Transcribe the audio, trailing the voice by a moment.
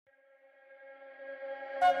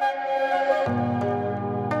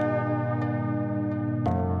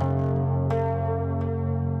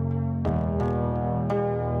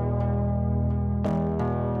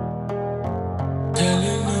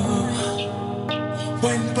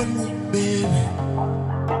Wine pon me, baby.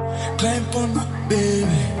 Climb on me,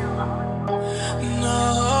 baby. No,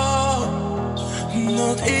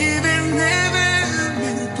 not even never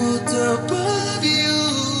been put above you.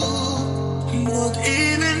 Not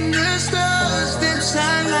even the stars that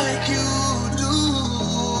shine like you do.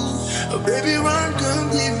 Oh, baby, run, come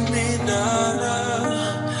give me now.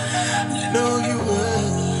 I know you will.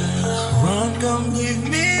 Run, come give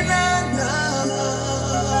me now.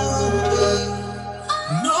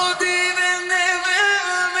 Not even never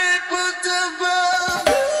been put above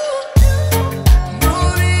you.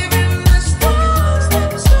 Not even the stars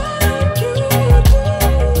that shine like you do.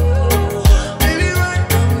 Baby, run,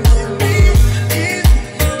 come give me, give me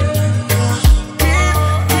now. Baby,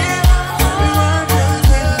 run, come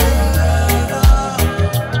give me now.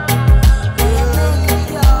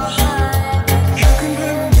 You can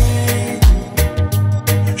blame me.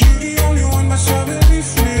 You're the only one that's ever be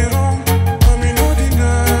freedom. I mean, no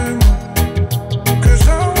deny. 'Cause I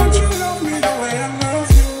want you to love me the way I love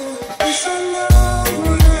you. Yes, I love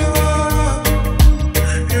you, Lewa.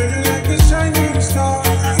 You're like the shining star.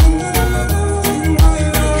 I'm gonna love you, my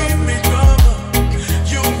love. Give me trouble.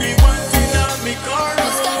 You be wanting on me corner.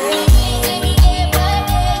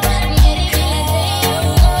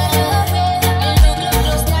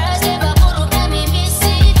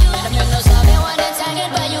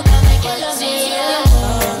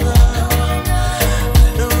 I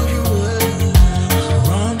know you will.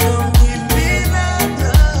 Run, come give me that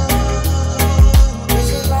love.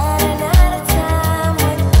 There's a lot of time.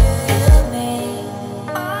 What do you mean?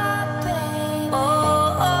 Oh, babe.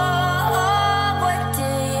 Oh, what do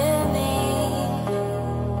you mean?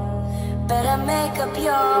 Better make up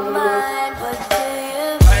your mind.